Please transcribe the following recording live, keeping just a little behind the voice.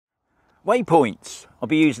Waypoints. I'll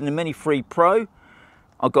be using the Mini 3 Pro.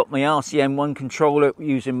 I've got my RCM1 controller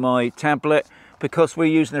using my tablet because we're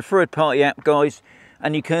using a third-party app, guys,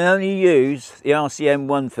 and you can only use the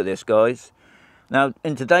RCM1 for this, guys. Now,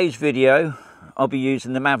 in today's video, I'll be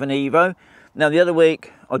using the Maven Evo. Now, the other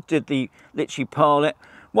week, I did the Litchi pilot.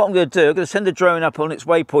 What I'm going to do, I'm going to send the drone up on its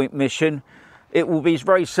Waypoint mission. It will be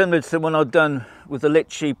very similar to the one I've done with the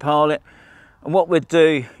Litchi pilot. And what we'll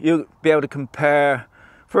do, you'll be able to compare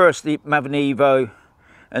first the Maven Evo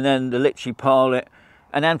and then the Litchi pilot.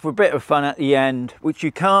 And then for a bit of fun at the end, which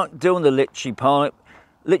you can't do on the Litchi pilot.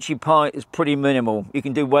 Litchi pilot is pretty minimal. You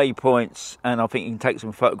can do waypoints and I think you can take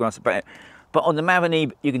some photographs about it. But on the Maven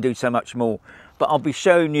Evo, you can do so much more. But I'll be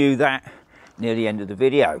showing you that near the end of the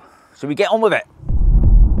video. So we get on with it.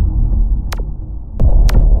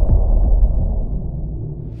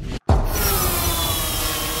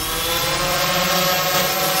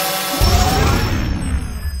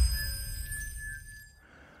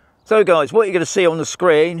 So guys, what you're going to see on the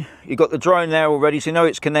screen, you've got the drone there already, so you know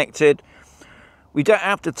it's connected. We don't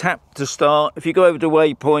have to tap to start. If you go over to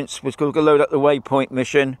Waypoints, we're going to load up the Waypoint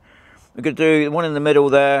mission. We're going to do the one in the middle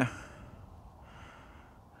there.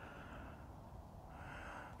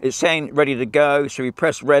 It's saying ready to go, so we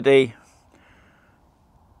press ready.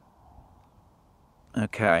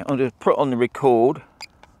 Okay, I'm going to put on the record.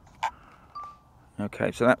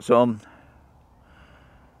 Okay, so that's on.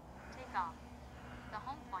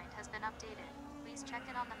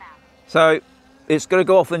 So it's going to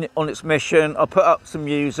go off on its mission. I'll put up some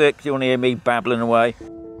music if you want to hear me babbling away.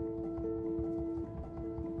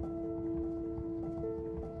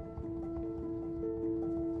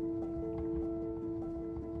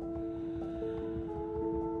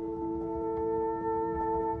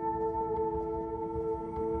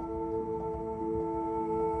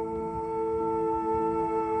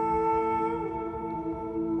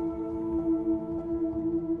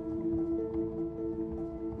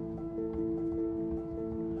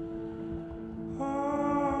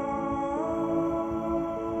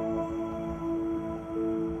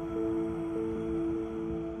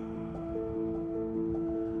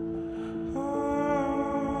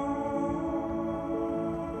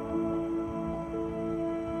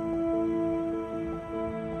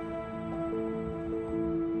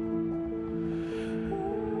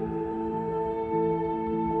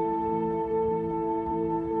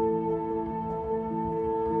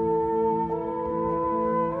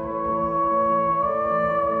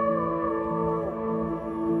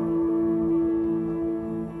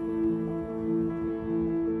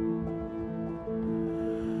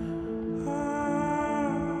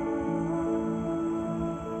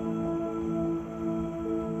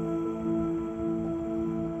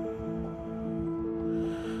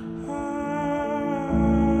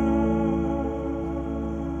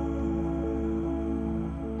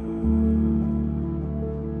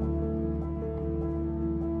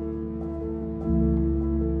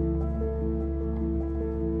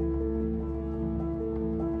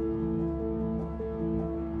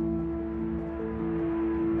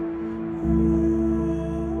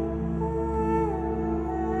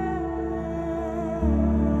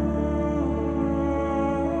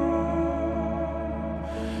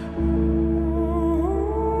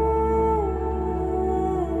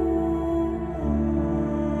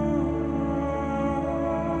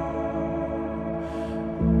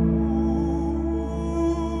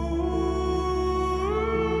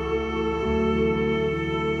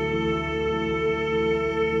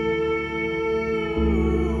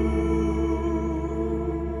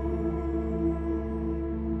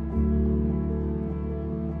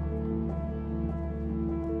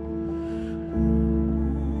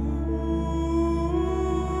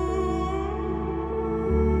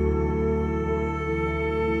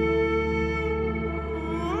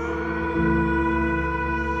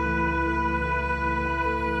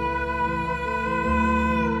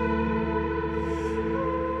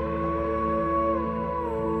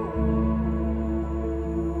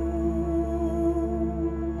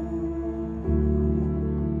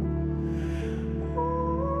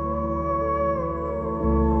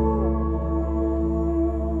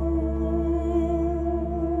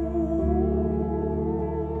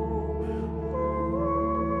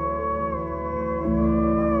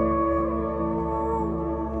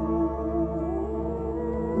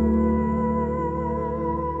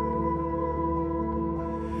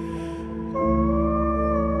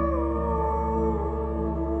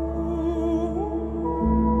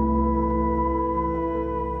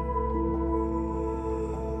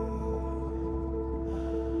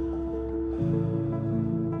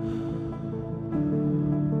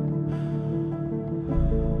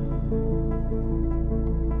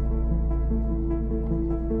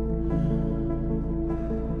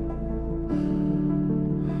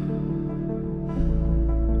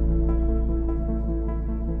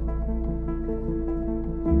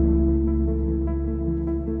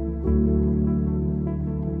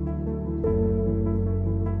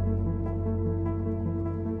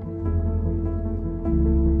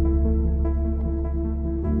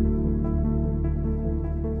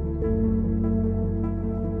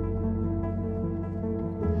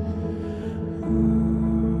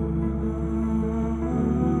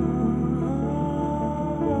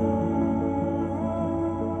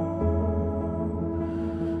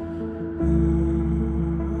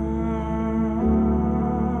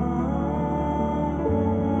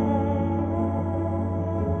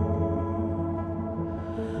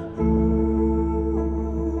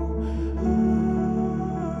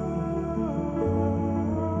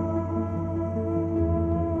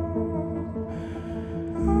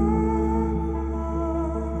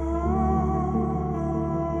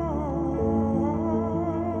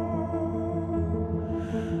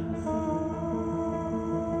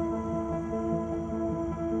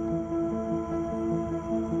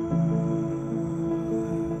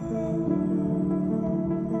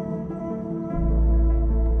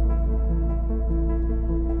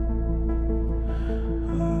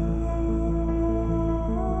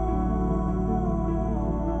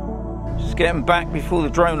 get them back before the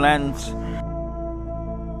drone lands.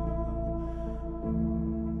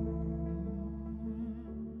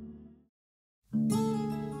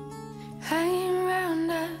 Hanging around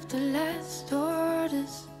after last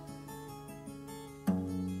orders,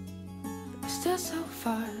 but still so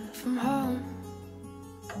far from home.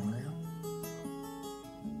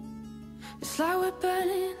 It's like we're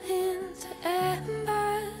burning into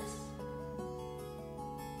embers,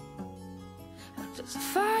 as the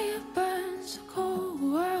fire burns a cold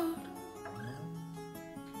world.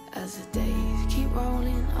 As the days keep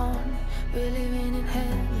rolling on, we're living in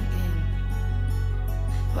hell again.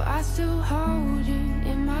 But I still hold you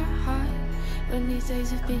in my heart when these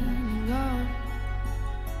days have been and gone.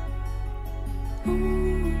 Ooh,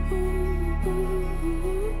 ooh, ooh,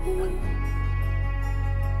 ooh.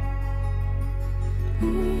 Ooh,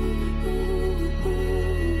 ooh, ooh,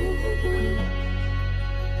 ooh.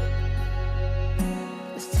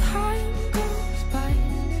 As time goes by,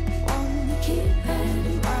 won't we keep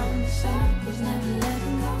heading round the circles, never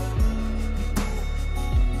letting go,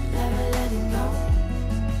 never letting go.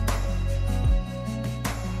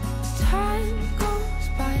 As time goes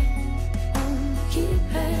by, won't we keep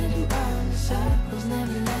heading round the circles,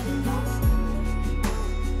 never letting go,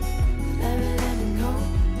 never letting go.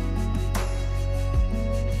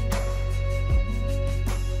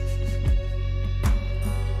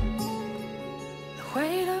 The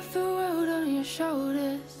weight of the world on your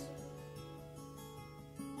shoulders,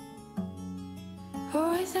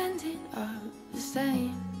 always ending up the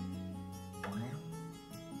same.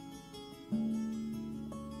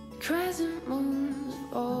 Crescent moons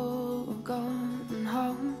have all gone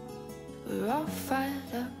home. We're all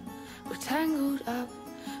fired up, we're tangled up,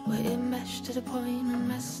 we're enmeshed to the point and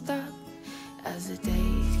messed up. As the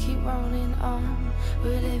days keep rolling on,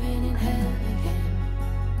 we're living in hell again.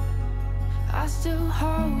 I still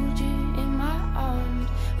hold you in my arms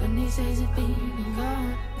when these days have been and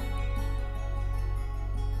gone.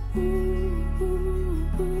 Ooh, ooh,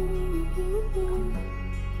 ooh, ooh, ooh.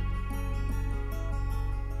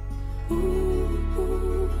 Ooh,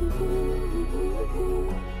 ooh, ooh, ooh,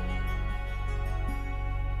 ooh.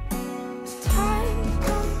 As time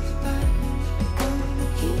goes by, won't we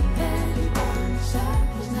keep heading round in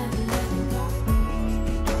circles, never letting go,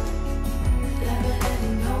 never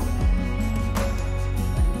letting go.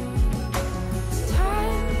 As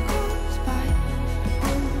time goes by,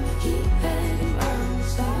 won't we keep heading round in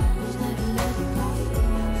circles, never letting go,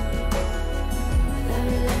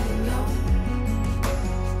 never letting go.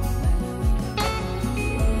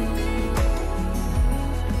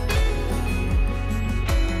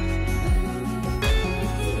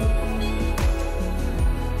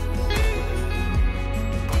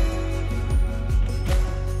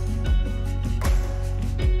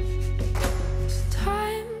 As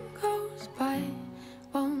time goes by,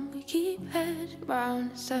 won't we keep heading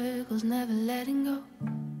round in circles, never letting go,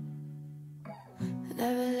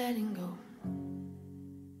 never letting go.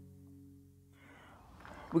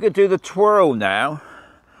 We're going to do the twirl now.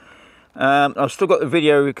 I've still got the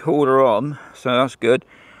video recorder on, so that's good.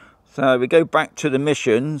 So we go back to the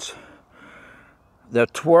missions. The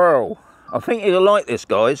twirl. I think you'll like this,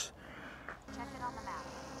 guys. Check it on the map.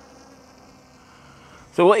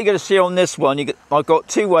 So what you're going to see on this one, I've got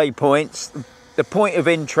 2 waypoints. The point of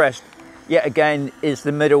interest, yet again, is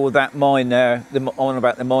the middle of that mine there, on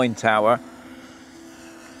about the mine tower.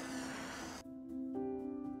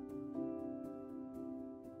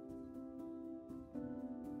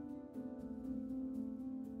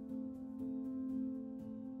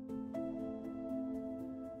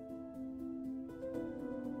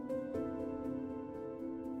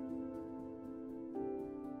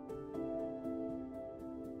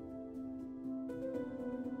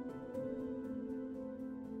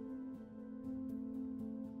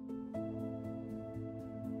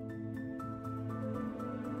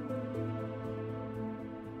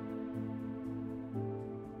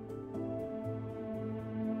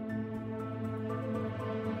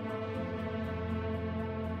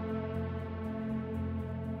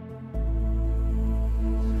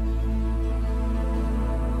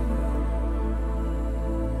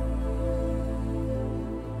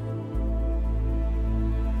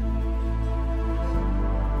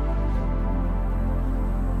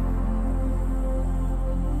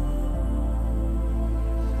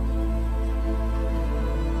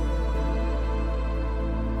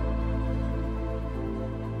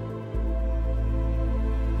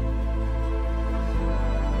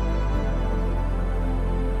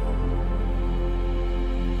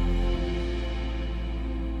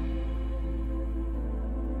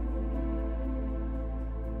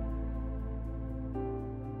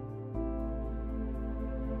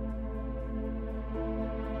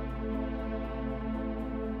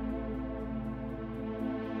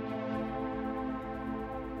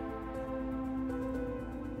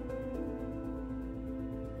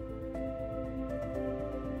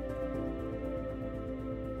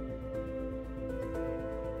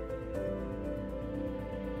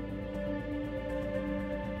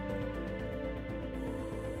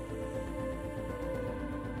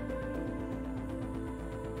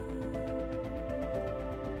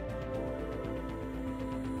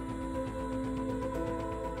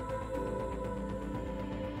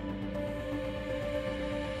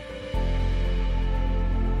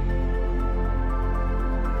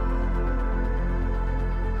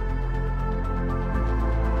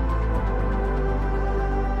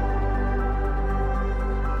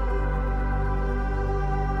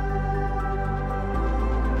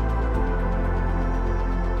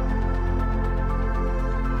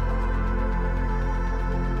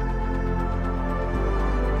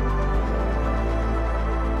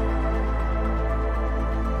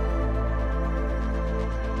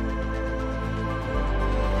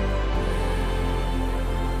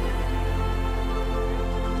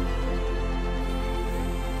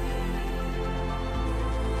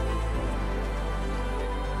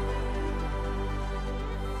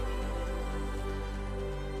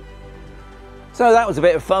 So that was a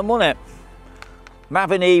bit of fun, wasn't it?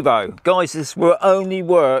 Maven Evo. Guys, this will only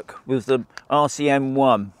work with the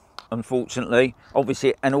RCM1, unfortunately.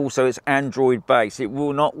 Obviously, and also it's Android based. It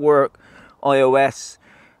will not work iOS.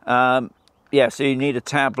 Yeah, so you need a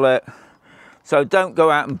tablet. So don't go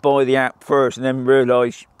out and buy the app first and then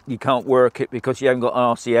realise you can't work it because you haven't got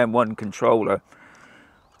an RCM1 controller.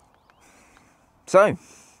 So,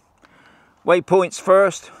 Waypoints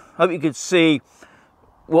first. Hope you could see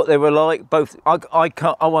what they were like. Both I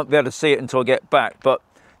won't be able to see it until I get back, but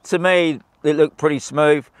to me they look pretty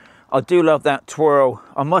smooth. I do love that twirl.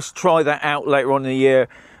 I must try that out later on in the year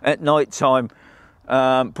at night time,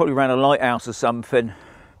 probably around a lighthouse or something.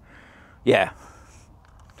 Yeah,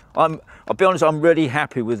 I'll be honest, I'm really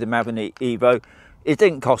happy with the Maven Evo. It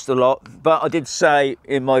didn't cost a lot, but I did say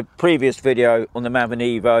in my previous video on the Maven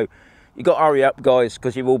Evo, you got to hurry up, guys,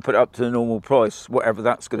 because you've all put it up to the normal price, whatever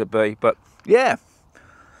that's going to be. But yeah,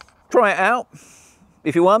 try it out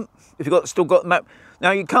if you want. If you've still got the map.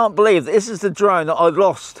 Now, you can't believe this is the drone that I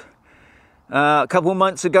lost a couple of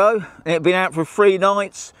months ago. It had been out for 3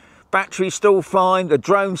 nights. Battery's still fine. The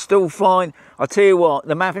drone's still fine. I tell you what,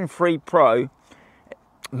 the Maven 3 Pro,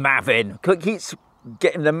 keeps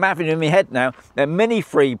getting the Maven in my head now. The Mini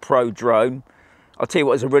 3 Pro drone, I'll tell you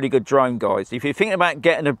what, it's a really good drone, guys. If you're thinking about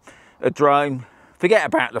getting a drone, forget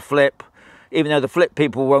about the Flip. Even though the Flip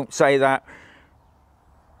people won't say that,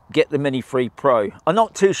 get the Mini 3 Pro. I'm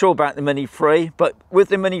not too sure about the Mini 3, but with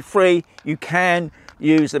the Mini 3, you can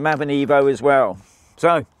use the Maven Evo as well.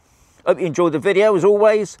 So, hope you enjoyed the video as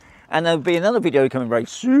always, and there'll be another video coming very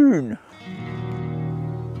soon.